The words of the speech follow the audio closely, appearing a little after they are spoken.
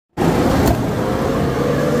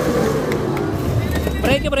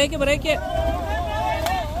Break.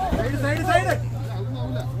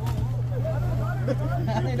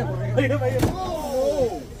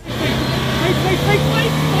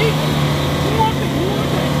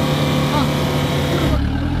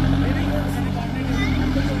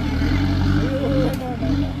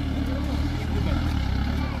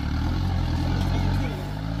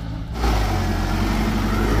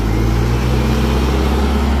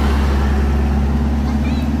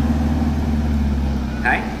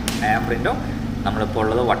 Hi, I am പ്രിൻറ്റോ. നമ്മളിപ്പോൾ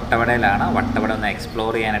ഉള്ളത് വട്ടവടയിലാണ്. വട്ടവട ഒന്ന്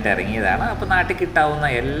എക്സ്പ്ലോർ ചെയ്യാനായിട്ട് ഇറങ്ങിയതാണ്. അപ്പോൾ നാട്ടിൽ കിട്ടാവുന്ന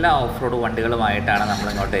എല്ലാ ഓഫ് റോഡ് വണ്ടികളുമായിട്ടാണ്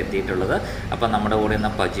നമ്മളിങ്ങോട്ട് എത്തിയിട്ടുള്ളത്. അപ്പോൾ നമ്മുടെ കൂടെ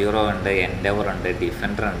ഇന്ന് പജീറോ ഉണ്ട്, എൻഡവർ ഉണ്ട്,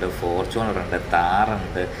 ഡിഫൻഡർ ഉണ്ട്, ഫോർച്യൂണർ ഉണ്ട്,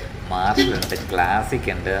 താറുണ്ട്, മാർഷലുണ്ട്,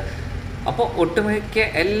 ക്ലാസിക് ഉണ്ട്. അപ്പോൾ ഒട്ടുമിക്ക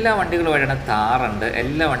എല്ലാ വണ്ടികളുമായിട്ടാണ്, താറുണ്ട്,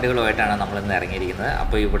 എല്ലാ വണ്ടികളുമായിട്ടാണ് നമ്മളിന്ന് ഇറങ്ങിയിരിക്കുന്നത്.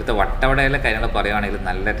 അപ്പോൾ ഇവിടുത്തെ വട്ടവടയിലെ കാര്യങ്ങൾ പറയുകയാണെങ്കിൽ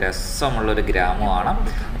നല്ല രസമുള്ളൊരു ഗ്രാമമാണ്.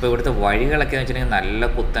 അപ്പോൾ ഇവിടുത്തെ വഴികളൊക്കെ എന്ന് വെച്ചിട്ടുണ്ടെങ്കിൽ നല്ല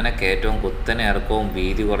കുത്തനെ കയറ്റവും കുത്തനെ ഇറക്കവും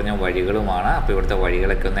വീതി കുറഞ്ഞ വഴികളുമാണ്. അപ്പോൾ ഇവിടുത്തെ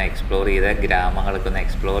വഴികളൊക്കെ ഒന്ന് എക്സ്പ്ലോർ ചെയ്ത് ഗ്രാമങ്ങളൊക്കെ ഒന്ന്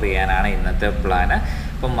എക്സ്പ്ലോർ ചെയ്യാനാണ് ഇന്നത്തെ പ്ലാന്.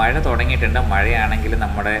 അപ്പോൾ മഴ തുടങ്ങിയിട്ടുണ്ട്. മഴയാണെങ്കിൽ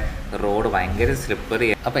നമ്മുടെ റോഡ് ഭയങ്കര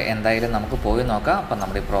സ്ലിപ്പറി. അപ്പോൾ എന്തായാലും നമുക്ക് പോയി നോക്കാം. അപ്പോൾ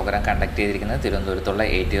നമ്മുടെ ഈ പ്രോഗ്രാം കണ്ടക്ട് ചെയ്തിരിക്കുന്നത് തിരുവനന്തപുരത്തുള്ള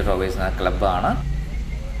 80 റോവേഴ്സ് എന്ന ക്ലബ്ബാണ്.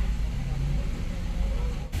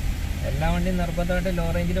 എല്ലാ വണ്ടിയും നിർബന്ധമായിട്ട് ലോ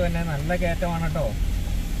റേഞ്ചിൽ തന്നെ നല്ല കയറ്റമാണ് കേട്ടോ.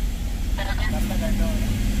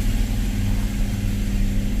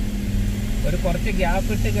 ഒരു കുറച്ച്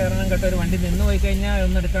ഗ്യാപ്പ് ഇട്ട് കയറണം കേട്ടോ. ഒരു വണ്ടി നിന്ന് പോയി കഴിഞ്ഞാൽ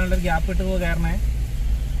ഒന്ന് എടുക്കാനുള്ളൊരു ഗ്യാപ്പ് ഇട്ട് കയറണേ.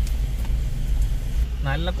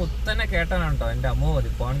 നല്ല കുത്തനെ കേട്ടാണ് കേട്ടോ. എൻ്റെ അമ്മോ, അത്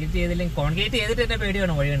കോൺക്രീറ്റ് ചെയ്തില്ലെങ്കിൽ കോൺക്രീറ്റ് ചെയ്തിട്ട് എന്നെ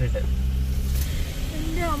പേടിയാണ് വഴി കണ്ടിട്ട്.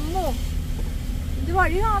 എൻ്റെ അമ്മോ, ഇത്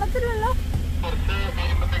വഴി കാണത്തില്ലല്ലോ.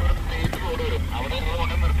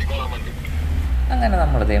 അങ്ങനെ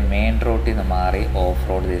നമ്മളിത് മെയിൻ റോഡിൽ നിന്ന് മാറി ഓഫ്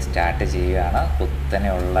റോഡ് സ്റ്റാർട്ട് ചെയ്യുകയാണ്.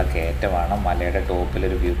 കുത്തനെയുള്ള കയറ്റമാണ്. മലയുടെ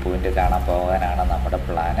ടോപ്പിലൊരു വ്യൂ പോയിന്റ് കാണാൻ പോകാനാണ് നമ്മുടെ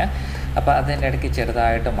പ്ലാന്. അപ്പോൾ അതിൻ്റെ ഇടയ്ക്ക്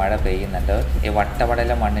ചെറുതായിട്ട് മഴ പെയ്യുന്നുണ്ട്. ഈ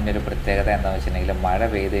വട്ടവടയിലെ മണ്ണിൻ്റെ ഒരു പ്രത്യേകത എന്താണെന്ന് വെച്ചിട്ടുണ്ടെങ്കിൽ മഴ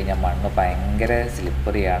പെയ്ത് കഴിഞ്ഞാൽ മണ്ണ് ഭയങ്കര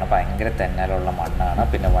സ്ലിപ്പറിയാണ്, ഭയങ്കര തെന്നലുള്ള മണ്ണാണ്.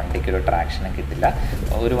 പിന്നെ വണ്ടിക്കൊരു ട്രാക്ഷനും കിട്ടില്ല,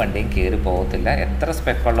 ഒരു വണ്ടിയും കയറി പോകത്തില്ല. എത്ര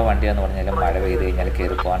സ്പെക്കുള്ള വണ്ടിയാന്ന് പറഞ്ഞാലും മഴ പെയ്ത് കഴിഞ്ഞാൽ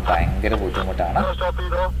കയറി പോകാൻ ഭയങ്കര ബുദ്ധിമുട്ടാണ്.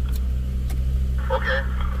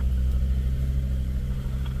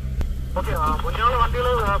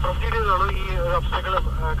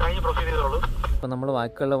 അപ്പോൾ നമ്മൾ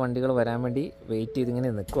ബാക്കിയുള്ള വണ്ടികൾ വരാൻ വേണ്ടി വെയിറ്റ് ചെയ്തിങ്ങനെ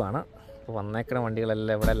നിൽക്കുവാണ്. അപ്പോൾ വന്നേക്കുന്ന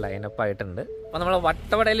വണ്ടികളെല്ലാം ഇവിടെ ലൈനപ്പ് ആയിട്ടുണ്ട്. അപ്പോൾ നമ്മൾ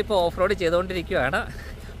വട്ടവടയിൽ ഇപ്പോൾ ഓഫ് റോഡ് ചെയ്തുകൊണ്ടിരിക്കുകയാണ്.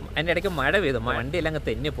 അതിൻ്റെ ഇടയ്ക്ക് മഴ പെയ്തു, വണ്ടിയെല്ലാം അങ്ങ്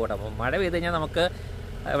തെന്നി പോട്ടെ. അപ്പോൾ മഴ പെയ്ത് കഴിഞ്ഞാൽ നമുക്ക്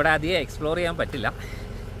ഇവിടെ അധികം എക്സ്പ്ലോർ ചെയ്യാൻ പറ്റില്ല.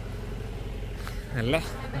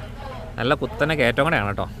 നല്ല കുത്തനെ കയറ്റം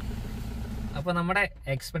കൂടെയാണ് കേട്ടോ. അപ്പോൾ നമ്മുടെ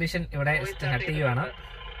എക്സ്പെഡിഷൻ ഇവിടെ സ്റ്റാർട്ട് ചെയ്യുകയാണ്.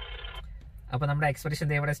 അപ്പോൾ നമ്മുടെ എക്സ്പെഡിഷൻ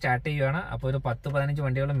ഇവിടെ സ്റ്റാർട്ട് ചെയ്യുകയാണ്. അപ്പോൾ ഒരു 10-15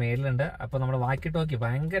 വണ്ടികൾ മേളിലുണ്ട്. അപ്പോൾ നമ്മൾ വാക്കി ടോക്കി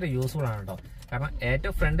ഭയങ്കര യൂസ്ഫുൾ ആണ് കേട്ടോ. കാരണം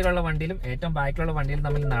ഏറ്റവും ഫ്രണ്ടിലുള്ള വണ്ടിയിലും ഏറ്റവും ബാക്കിലുള്ള വണ്ടിയിലും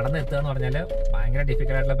നമ്മൾ നടന്നെത്തുക എന്ന് പറഞ്ഞാൽ ഭയങ്കര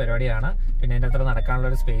ഡിഫിക്കൽട്ട് ആയിട്ടുള്ള പരിപാടിയാണ്. പിന്നെ അതിൻ്റെ അത്ര നടക്കാനുള്ള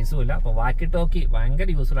ഒരു സ്പേസും ഇല്ല. അപ്പോൾ വാക്കി ടോക്കി ഭയങ്കര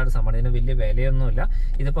യൂസ്ഫുൾ ആയിട്ട് സംഭവം. ഇതിന് വലിയ വിലയൊന്നുമില്ല.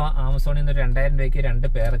 ഇതിപ്പോൾ ആമസോണിൽ നിന്ന് 2000 രൂപയ്ക്ക്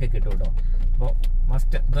 2 പേരൊക്കെ കിട്ടും കേട്ടോ. അപ്പോൾ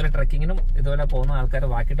മസ്റ്റ് ഇതുപോലെ ട്രക്കിങ്ങിനും ഇതുപോലെ പോകുന്ന ആൾക്കാർ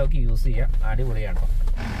വാക്കി ടോക്കി യൂസ് ചെയ്യുക, അടിപൊളിയാണ് കേട്ടോ.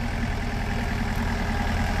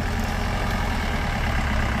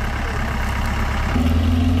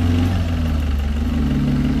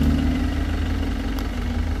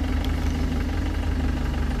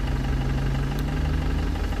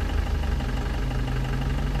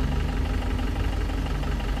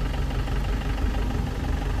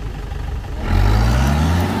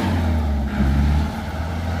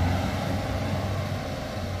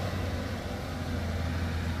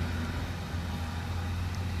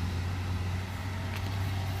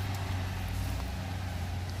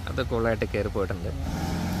 അത് കൂളായിട്ട് കയറി പോയിട്ടുണ്ട്.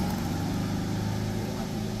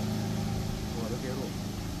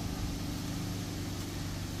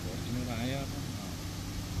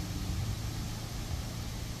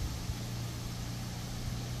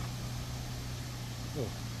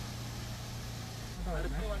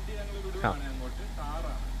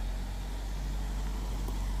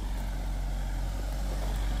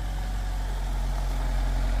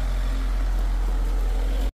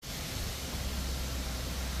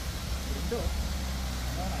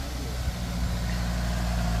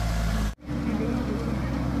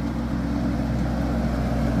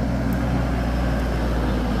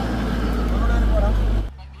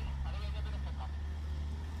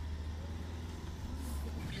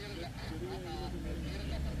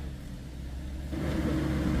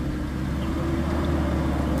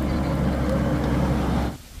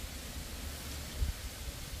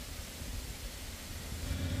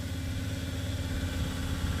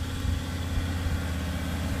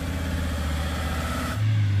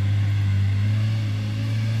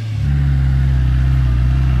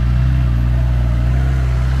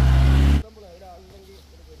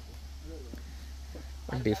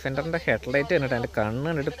 ഡിഫൻഡറിൻ്റെ ഹെഡ്ലൈറ്റ് കണ്ടിട്ട് എൻ്റെ കണ്ണ്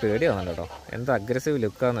കണ്ടിട്ട് പേടി വന്നുണ്ട് കേട്ടോ. എന്താ അഗ്രസീവ്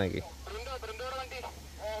ലുക്കാന്ന് നോക്കി.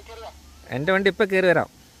 എൻ്റെ വണ്ടി ഇപ്പം കയറി വരാം.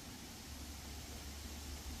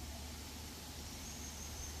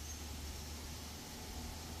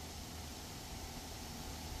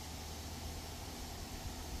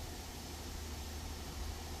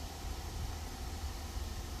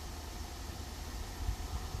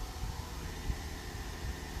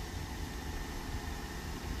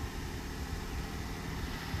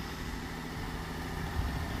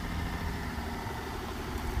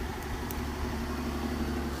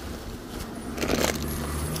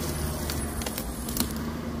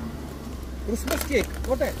 Christmas cake,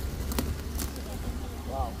 what is?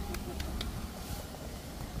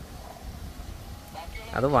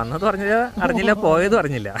 അത് വന്നത് അറിഞ്ഞില്ല, പോയതും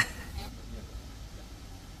അറിഞ്ഞില്ല.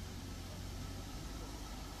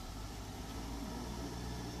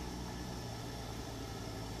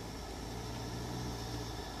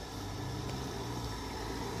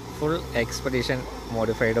 ഫുൾ എക്സ്പെഡീഷൻ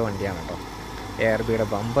മോഡിഫൈഡ് വണ്ടിയാണ് കേട്ടോ. എയർ ബിയുടെ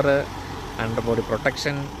bumper, under body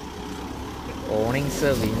protection, ഓണിങ്സ്,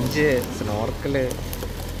 winch, സ്നോർക്കല്,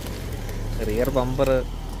 rear bumper,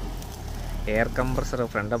 air compressor,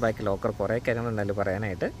 front back locker, കുറേ കാര്യങ്ങളുണ്ടല്ലോ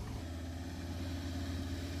പറയാനായിട്ട്.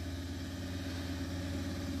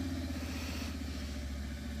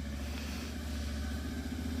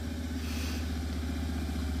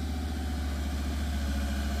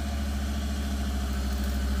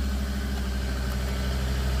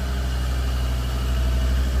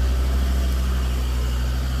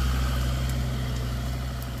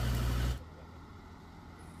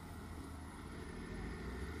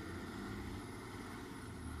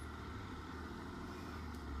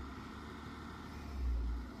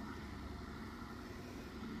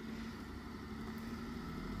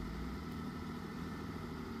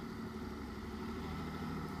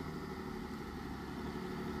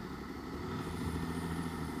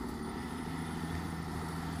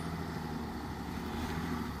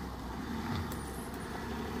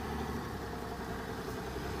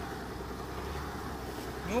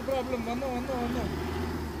 No problem, one.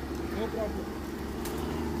 No problem.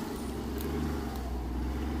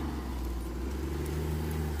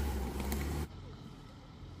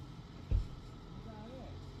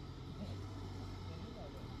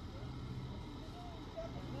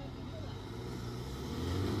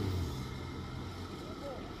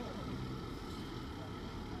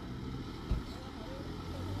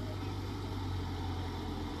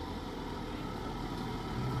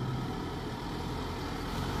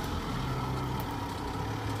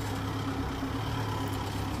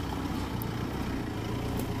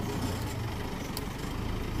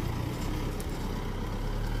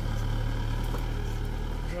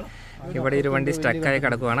 ഇവിടെ ഒരു വണ്ടി സ്റ്റക്കായി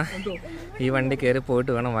കിടക്കുവാണ്. ഈ വണ്ടി കയറി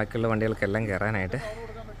പോയിട്ട് വേണം ബാക്കിയുള്ള വണ്ടികൾക്കെല്ലാം കയറാനായിട്ട്.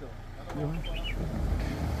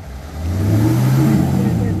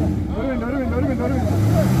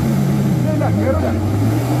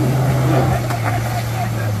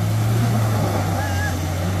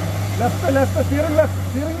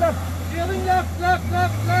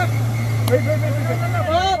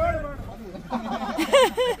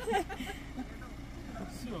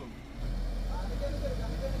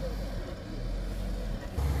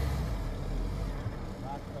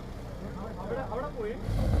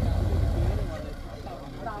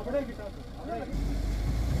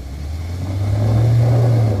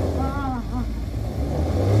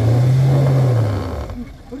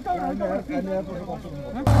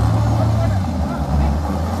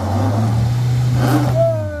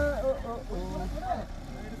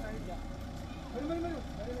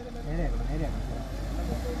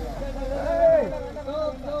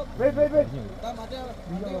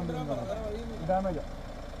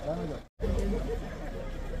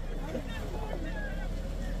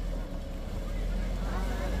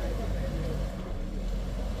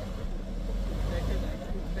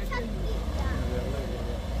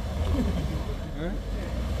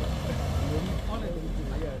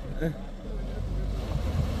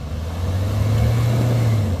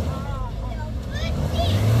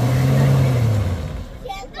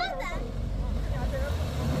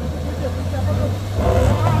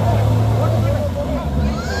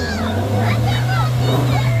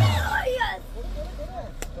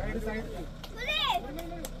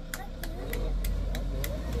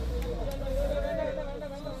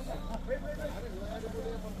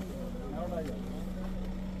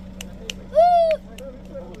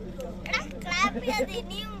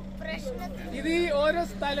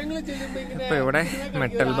 ഇപ്പോൾ ഇവിടെ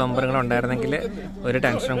മെറ്റൽ ബമ്പറുകൾ ഉണ്ടായിരുന്നെങ്കിൽ ഒരു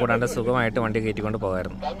ടെൻഷനും കൂടാണ്ട് സുഖമായിട്ട് വണ്ടി കയറ്റിക്കൊണ്ട്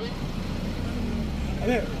പോകാമായിരുന്നു.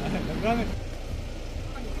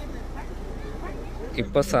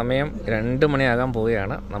 ഇപ്പോൾ സമയം 2 മണിയാകാൻ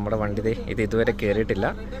പോവുകയാണ്. നമ്മുടെ വണ്ടി ഇത് ഇതുവരെ കയറിയിട്ടില്ല,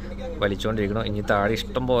 വലിച്ചുകൊണ്ടിരിക്കണം. ഇനി താഴെ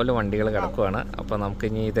ഇഷ്ടം പോലെ വണ്ടികൾ കിടക്കുവാണ്. അപ്പോൾ നമുക്ക്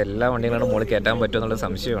ഇനി ഇതെല്ലാ വണ്ടികളും മുകളിൽ കയറ്റാൻ പറ്റുമെന്നുള്ള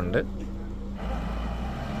സംശയമുണ്ട്.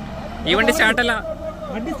 ഈ വണ്ടി സ്റ്റാർട്ടല്ല,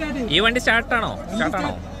 ഈ വണ്ടി സ്റ്റാർട്ടാണോ?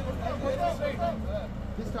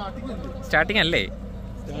 സ്റ്റാർട്ടിങ് അല്ലേ?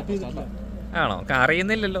 ആണോ?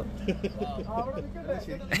 അറിയുന്നില്ലല്ലോ.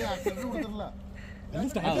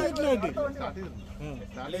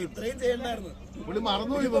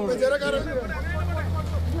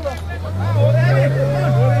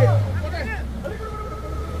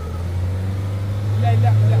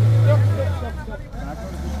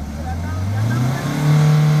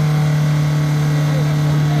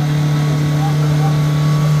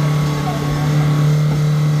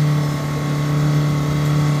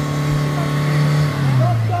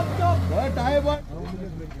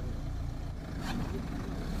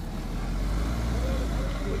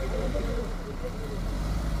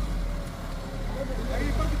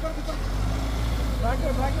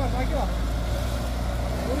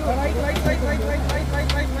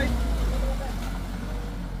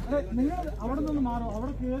 നിങ്ങൾ അവിടെ നിന്ന് മാറോ,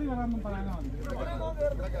 അവിടെ കയറി വരാമെന്നും പറയാനാ മതി.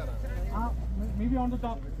 May be on the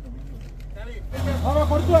top.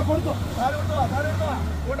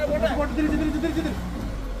 കൊടുത്തു തിരിച്ച്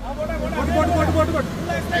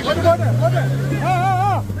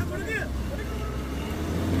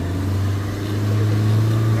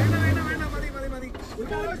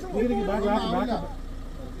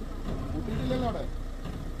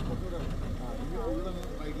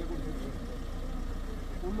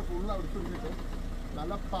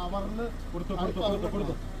നല്ല പവറില് കൊടുത്തു.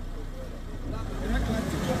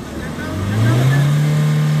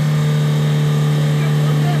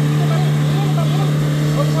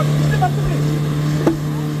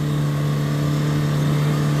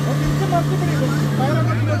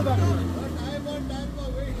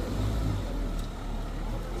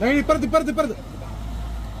 ഇപ്പുറത്ത്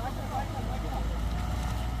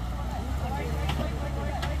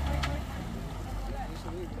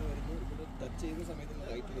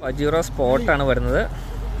പജീറോ സ്പോർട്ടാണ് വരുന്നത്.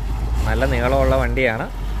 നല്ല നീളമുള്ള വണ്ടിയാണ്.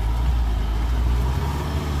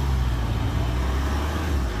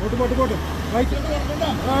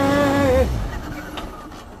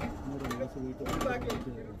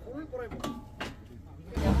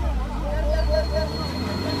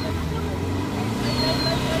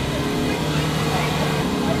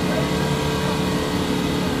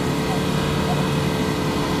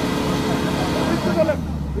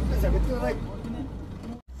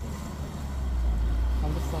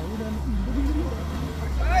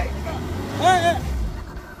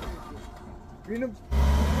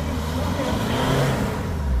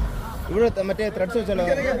 ഇവിടെ മറ്റേ ത്രെഡ്സ് വെച്ചല്ലോ.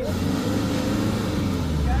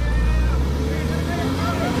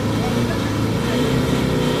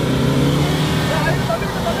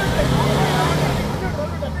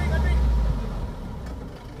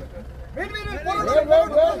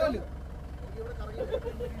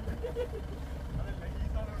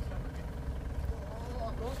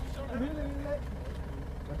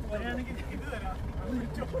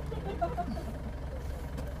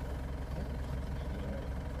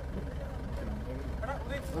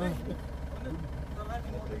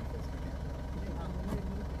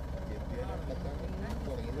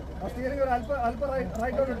 അല്പം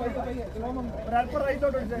റൈറ്റോട്ട്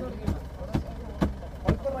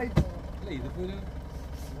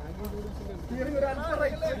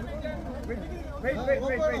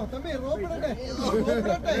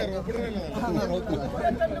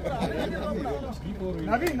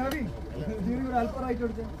നവീൻ അല്പം റൈറ്റ്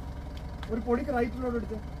എടുത്ത് ഒരു പൊടിക്ക് റൈറ്റിലോട്ട്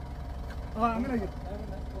എടുത്ത്. അങ്ങനെ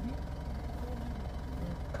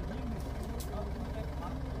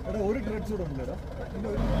എടാ ഒരു ഡ്രെഡ്സ് കൂടെ ഉണ്ടല്ലോ.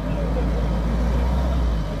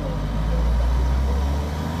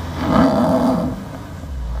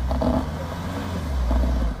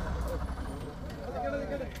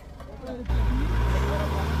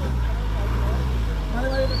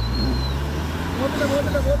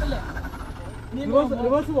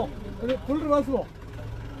 റിവേഴ്സ് പോ, ഫുൾ റിവേഴ്സ് പോ.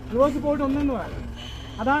 റിവേഴ്സ് പോയിട്ട് ഒന്നെന്ന് പറയാം.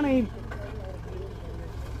 അതാണ് എയിം.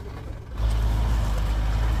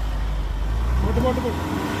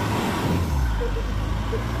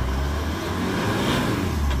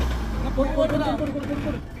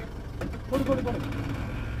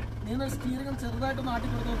 നിങ്ങൾ സ്റ്റീറിംഗ് ചെറുതായിട്ട് നാട്ടി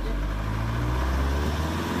കൊടുത്തു നോക്കിയാൽ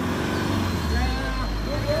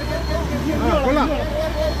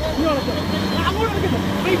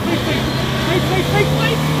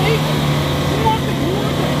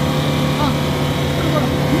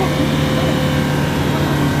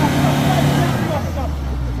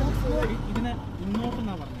ഇതിനെ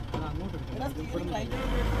ഇങ്ങോട്ടെന്നാ പറഞ്ഞത്. അത് അങ്ങോട്ട്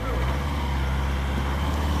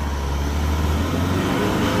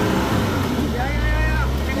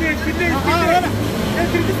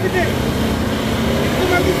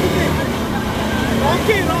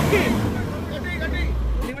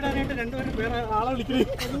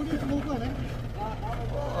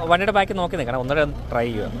വണ്ടിയുടെ ബാക്കി നോക്കി നിൽക്കണം, ഒന്നുകൂടെ ട്രൈ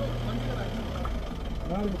ചെയ്യുക.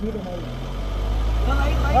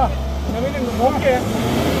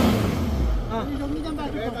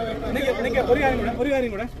 ഒരു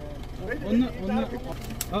കാര്യം കൂടെ ഒന്ന്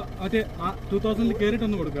മറ്റേ 2000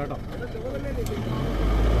 കയറിയിട്ടൊന്ന് കൊടുക്കുക കേട്ടോ.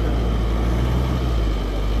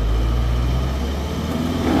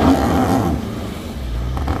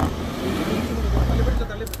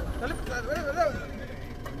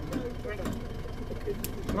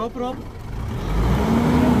 റോപ്പ്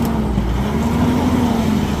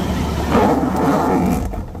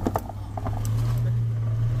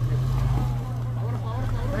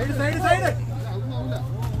സൈഡ്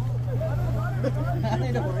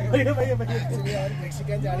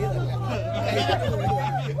രക്ഷിക്കാൻ ചാടിയതല്ല.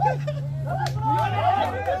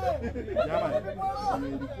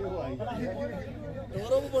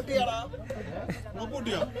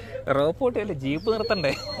 Rope പൊട്ടിയല്ലേ, jeep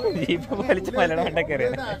നിർത്തണ്ടേ? ജീപ്പ് വലിച്ച് മലയുടെ വണ്ട കയറിയ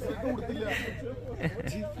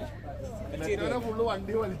ഫുള്ള്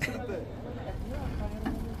വണ്ടി വലിച്ചെടുത്ത്.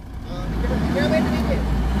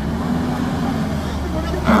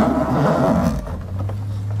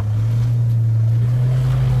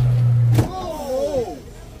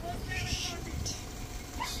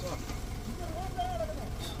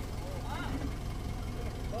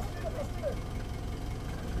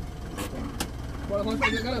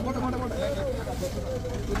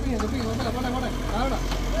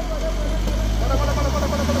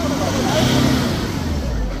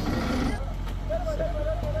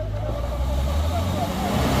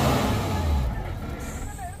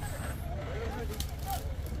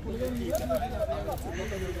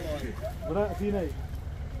 ഇവിടെ സീനായി,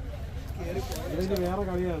 ഇതിന്റെ വേറെ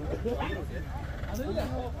കളിയാണ്.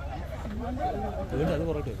 അത്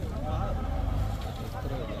പറയട്ടെ,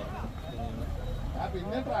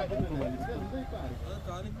 പിന്നെ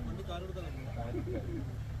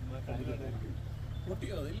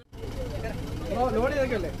ലോഡ്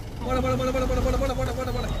ചെയ്തല്ലേ.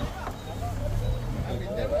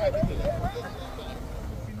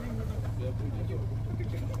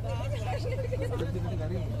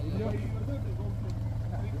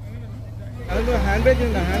 അതെന്തോ ഹാൻഡ് ബ്രേക്ക്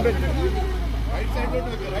ഉണ്ടോ? ഹാൻഡ് ബ്രേക്ക്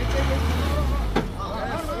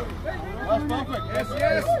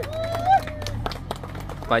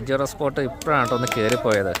പജറോ സ്പോട്ട് ഇപ്പോഴാണ് കേട്ടോ ഒന്ന്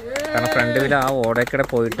കയറിപ്പോയത്. കാരണം ഫ്രണ്ട് വീല് ആ ഓടയ്ക്കിടെ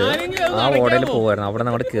പോയിട്ട് ആ ഓടയിൽ പോകുമായിരുന്നു, അവിടെ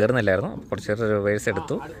നമ്മൾ കയറുന്നില്ലായിരുന്നു. കുറച്ച് റിവേഴ്സ്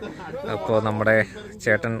എടുത്തു. അപ്പോൾ നമ്മുടെ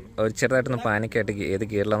ചേട്ടൻ ഒരു ചെറുതായിട്ടൊന്ന് പാനിക്കായിട്ട് ഏത്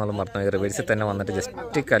ഗിയറിലാണെന്നുള്ള മറന്നു. റിവേഴ്സിൽ തന്നെ വന്നിട്ട്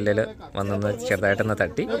ജസ്റ്റ് കല്ലിൽ വന്നൊന്ന് ചെറുതായിട്ടൊന്ന്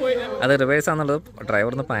തട്ടി. അത് റിവേഴ്സാണെന്നുള്ളത്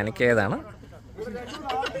ഡ്രൈവർ ഒന്ന് പാനിക്കായതാണ്.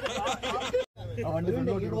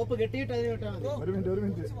 ഒരു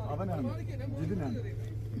മിനിറ്റ് അവനാണ് ജിതിനാണ്.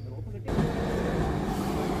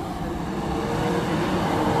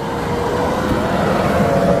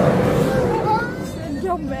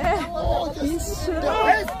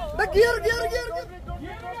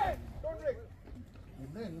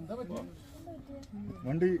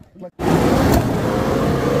 വണ്ടി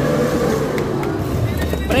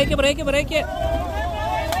ബ്രേക്ക്